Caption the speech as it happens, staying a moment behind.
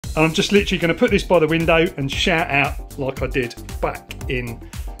And I'm just literally going to put this by the window and shout out like I did back in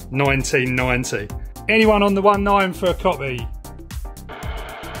 1990. Anyone on the 19 for a copy?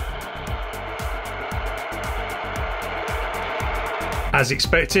 As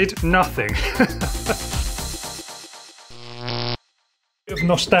expected, nothing. Bit of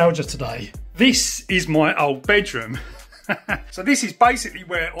nostalgia today. This is my old bedroom. So this is basically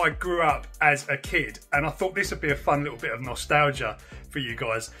where I grew up as a kid, and I thought this would be a fun little bit of nostalgia for you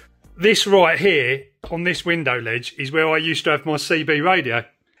guys. This right here on this window ledge is where I used to have my CB radio.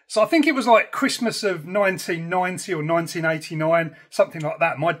 So I think it was like Christmas of 1990 or 1989, something like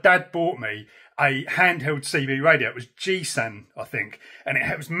that. My dad bought me a handheld CB radio. It was GSAN, I think, and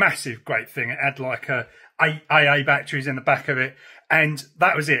it was a massive, great thing. It had like 8 AA batteries in the back of it, and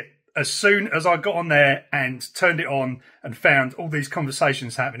that was it. As soon as I got on there and turned it on and found all these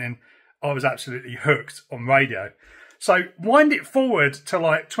conversations happening, I was absolutely hooked on radio. So wind it forward to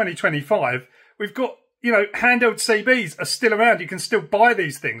like 2025, we've got, you know, handheld CBs are still around. You can still buy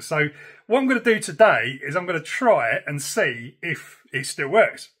these things. So what I'm going to do today is I'm going to try it and see if it still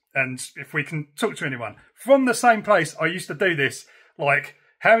works and if we can talk to anyone. From the same place I used to do this, like,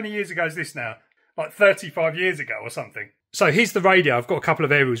 how many years ago is this now? Like 35 years ago or something. So here's the radio. I've got a couple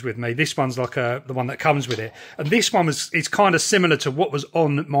of aerials with me. This one's like the one that comes with it. And this one is kind of similar to what was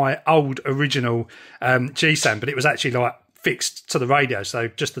on my old original GSAN, but it was actually like fixed to the radio. So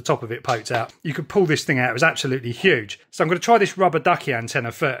just the top of it poked out. You could pull this thing out. It was absolutely huge. So I'm going to try this rubber ducky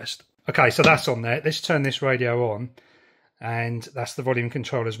antenna first. Okay, so that's on there. Let's turn this radio on. And that's the volume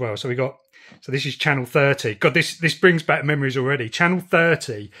control as well. So this is channel 30. God, this brings back memories already. Channel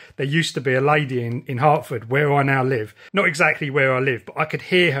 30, there used to be a lady in Hertford, where I now live. Not exactly where I live, but I could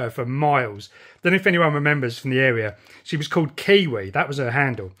hear her for miles. Don't know if anyone remembers from the area. She was called Kiwi. That was her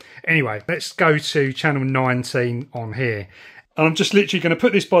handle. Anyway, let's go to channel 19 on here. And I'm just literally going to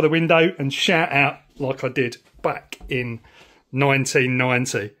put this by the window and shout out like I did back in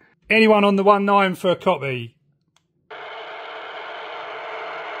 1990. Anyone on the 19 for a copy?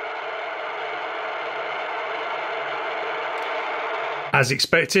 As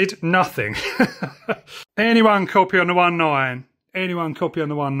expected, nothing. Anyone copy on the 19? Anyone copy on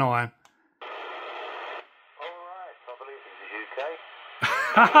the 19? Alright, I believe it's the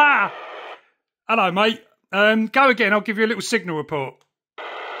UK. Haha! Hello, mate. Go again, I'll give you a little signal report.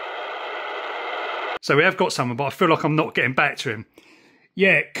 So we have got someone, but I feel like I'm not getting back to him.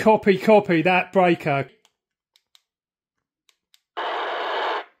 Yeah, copy that breaker.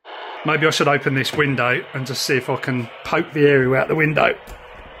 Maybe I should open this window and just see if I can poke the aerial out the window.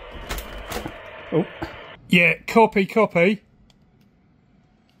 Oh, yeah, copy.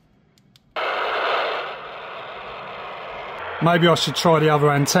 Maybe I should try the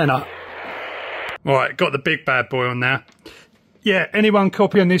other antenna. Right, got the big bad boy on now. Yeah, anyone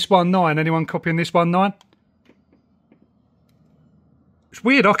copy on this 19? Anyone copy on this 19? It's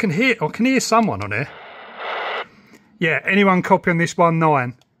weird, I can hear someone on here. Yeah, anyone copy on this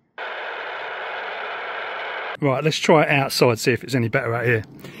 19? Right, let's try it outside, see if it's any better out here.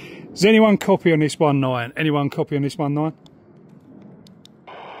 Does anyone copy on this 19? Anyone copy on this 19?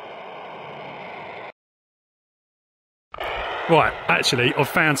 Right, actually, I've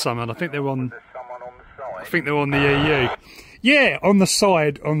found someone. I think they're on. There's someone on the side. I think they're on the EU. Yeah, on the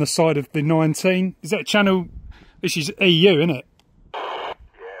side of the 19. Is that channel? This is EU, isn't it? Yeah,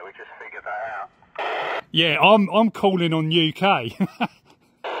 we just figured that out. Yeah, I'm calling on UK.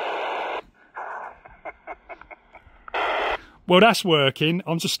 Well, that's working.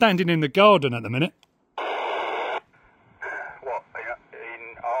 I'm just standing in the garden at the minute. What,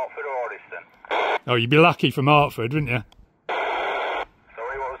 in Hartford or Oddiston? Oh, you'd be lucky from Hertford, wouldn't you?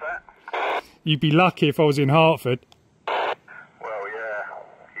 Sorry, what was that? You'd be lucky if I was in Hertford. Well, yeah,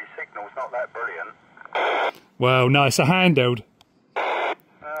 your signal's not that brilliant. Well, no, it's a handheld.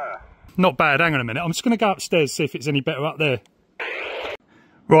 Ah. Not bad, hang on a minute. I'm just going to go upstairs, see if it's any better up there.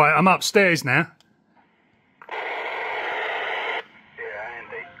 Right, I'm upstairs now.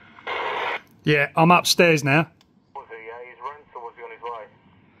 Yeah, I'm upstairs now. Was he at his rent or was he on his way?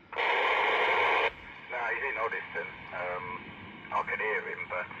 No, he's in Oddiston. I could hear him,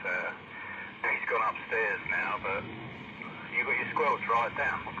 but he's gone upstairs now, but you got your squelch right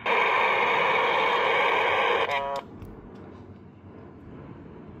down.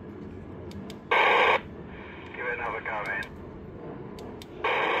 Give it another go, man.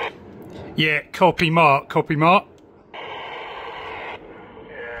 Yeah, copy Mark.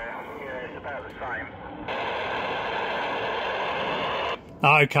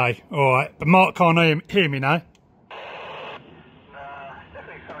 Okay, alright. But Mark can't hear me now.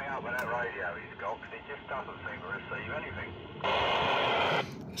 Definitely something up with that radio he's got, because it just doesn't seem to receive anything.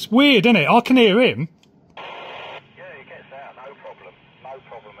 It's weird, isn't it? I can hear him. Yeah, he gets out, no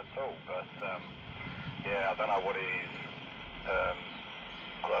problem at all. But yeah, I don't know what it is. I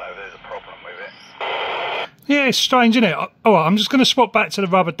don't know if there's a problem with it. Yeah, it's strange, isn't it? All right, I'm just going to swap back to the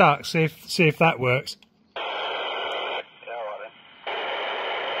rubber duck, see if that works. Yeah, all right then.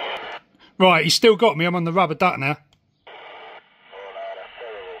 Right, he's still got me. I'm on the rubber duck now. Oh no, that's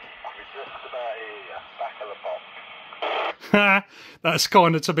terrible. I can just about hear you, back of the box. That's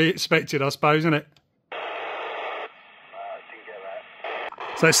kind of to be expected, I suppose, isn't it? No, I didn't get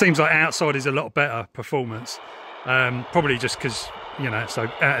that. So it seems like outside is a lot better performance. Probably just because, you know, so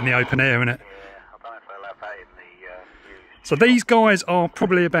out in the open air, isn't it? Yeah, I don't know if they'll have that in the used. So these guys are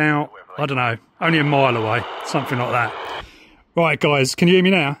probably about, I don't know, only a mile away, something like that. Right, guys, can you hear me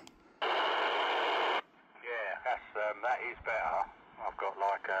now? Yeah, that is better. I've got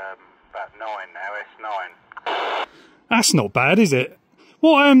like about 9 now, S9. That's not bad, is it?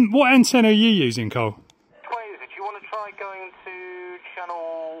 What antenna are you using, Cole? What is it? Do you want to try going to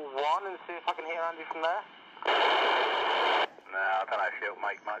channel 1 and see if I can hear Andy from there? No, I don't know if it'll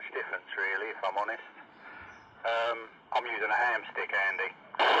make much difference really, if I'm honest. I'm using a ham stick, Andy.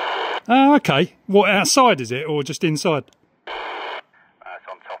 Oh, okay. What, outside is it, or just inside? It's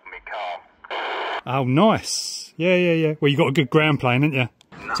on top of my car. Oh, nice. Yeah. Well, you've got a good ground plane, haven't you?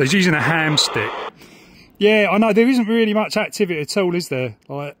 No. So he's using a ham stick. Yeah, I know, there isn't really much activity at all, is there?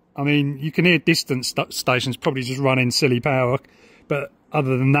 Like, I mean, you can hear distance stations probably just running silly power, but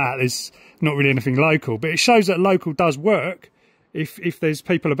other than that, there's not really anything local. But it shows that local does work if there's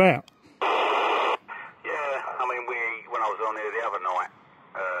people about. Yeah, I mean, when I was on here the other night,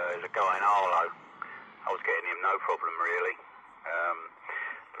 there's a guy in Arlo. I was getting him no problem, really.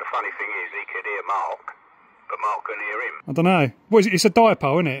 But the funny thing is, he could hear Mark, but Mark couldn't hear him. I don't know. What is it? It's a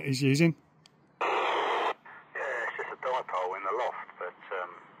dipole, isn't it, he's using? Yeah, it's just a dipole in the loft, but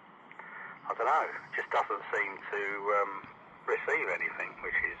I don't know. It just doesn't seem to receive anything,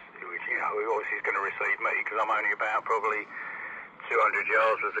 which you know, obviously is going to receive me because I'm only about probably 200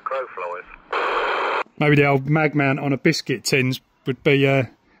 yards as the crow flies. Maybe the old mag mount on a biscuit tins would be a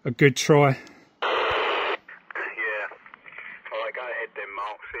good try. Yeah. All right, go ahead then,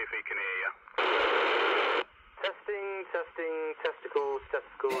 Mark. See if he can hear you. Testing.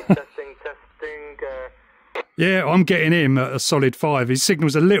 Yeah, I'm getting him at a solid 5. His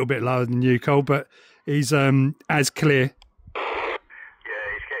signal's a little bit lower than you, Cole, but he's as clear. Yeah,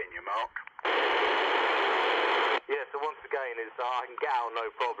 he's getting you, Mark. Yeah, so once again, I can get out no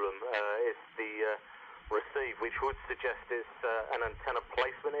problem. It's the receive, which would suggest it's an antenna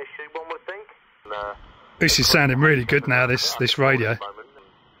placement issue, one would think. This is sounding really good now, this radio.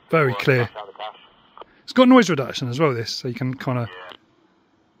 Very clear. It's got noise reduction as well, this, so you can kind of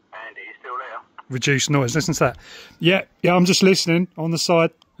reduce noise. Listen to that. Yeah, I'm just listening on the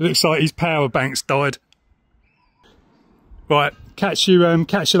side. It looks like his power bank's died. Right, catch you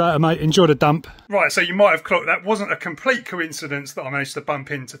later, mate. Enjoy the dump. Right, so you might have clocked that wasn't a complete coincidence that I managed to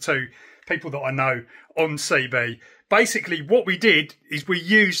bump into 2 people that I know on CB. Basically, what we did is we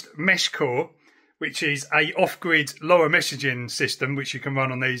used MeshCore, which is a off-grid LoRa messaging system, which you can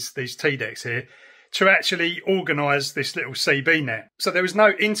run on these T-decks here, to actually organise this little CB net. So there was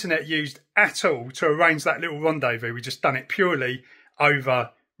no internet used at all to arrange that little rendezvous. We just done it purely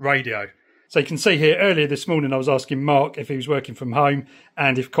over radio. So you can see here, earlier this morning I was asking Mark if he was working from home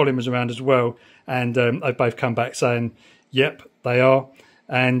and if Colin was around as well. And they've both come back saying, yep, they are.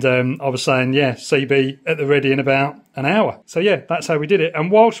 And I was saying, yeah, CB at the ready in about an hour. So yeah, that's how we did it.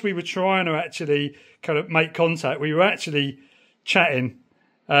 And whilst we were trying to actually kind of make contact, we were actually chatting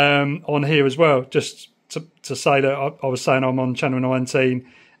on here as well, just to say that I was saying I'm on channel 19,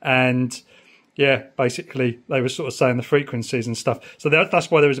 and yeah, basically they were sort of saying the frequencies and stuff. So that's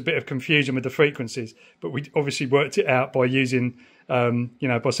why there was a bit of confusion with the frequencies, but we obviously worked it out by using,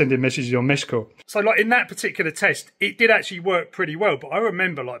 by sending messages on MeshCore. So like in that particular test, it did actually work pretty well. But I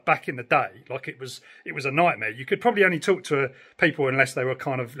remember like back in the day, like it was a nightmare. You could probably only talk to people unless they were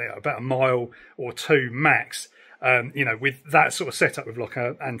kind of about a mile or 2 max. With that sort of setup with like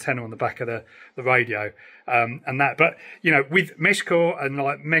an antenna on the back of the radio and that. But, with MeshCore and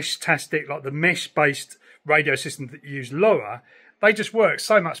like Meshtastic, like the mesh-based radio systems that use LoRa, they just work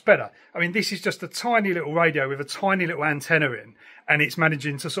so much better. I mean, this is just a tiny little radio with a tiny little antenna in, and it's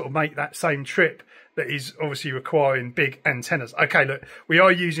managing to sort of make that same trip that is obviously requiring big antennas. Okay, look, we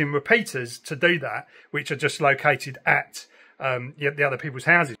are using repeaters to do that, which are just located at the other people's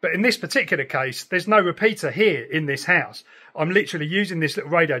houses. But in this particular case, there's no repeater here in this house. I'm literally using this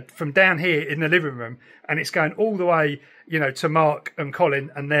little radio from down here in the living room, and it's going all the way, you know, to Mark and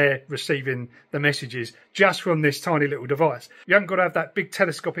Colin, and they're receiving the messages just from this tiny little device. You haven't got to have that big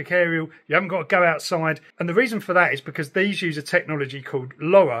telescopic aerial. You haven't got to go outside. And the reason for that is because these use a technology called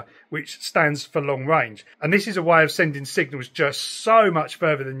LoRa, which stands for long range. And this is a way of sending signals just so much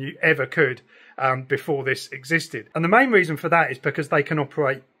further than you ever could before this existed. And the main reason for that is because they can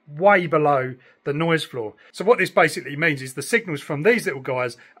operate way below the noise floor. So what this basically means is the signals from these little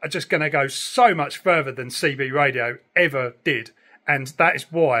guys are just going to go so much further than CB radio ever did. And that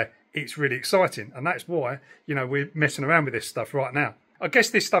is why it's really exciting. And that's why, you know, we're messing around with this stuff right now. I guess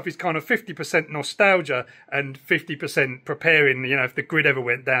this stuff is kind of 50% nostalgia and 50% preparing, you know, if the grid ever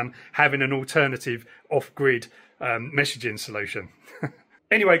went down, having an alternative off-grid messaging solution.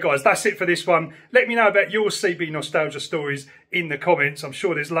 Anyway, guys, that's it for this one. Let me know about your CB nostalgia stories in the comments. I'm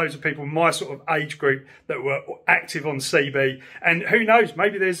sure there's loads of people in my sort of age group that were active on CB. And who knows,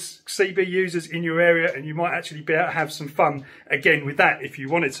 maybe there's CB users in your area and you might actually be able to have some fun again with that if you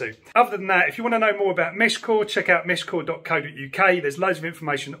wanted to. Other than that, if you want to know more about MeshCore, check out meshcore.co.uk. There's loads of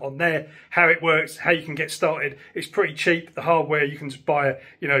information on there, how it works, how you can get started. It's pretty cheap. The hardware, you can just buy,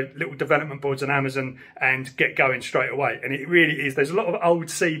 you know, little development boards on Amazon and get going straight away. And it really is. There's a lot of old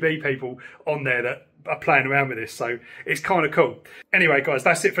CB people on there that are playing around with this, so it's kind of cool. Anyway, guys,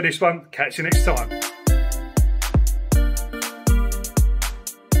 that's it for this one. Catch you next time.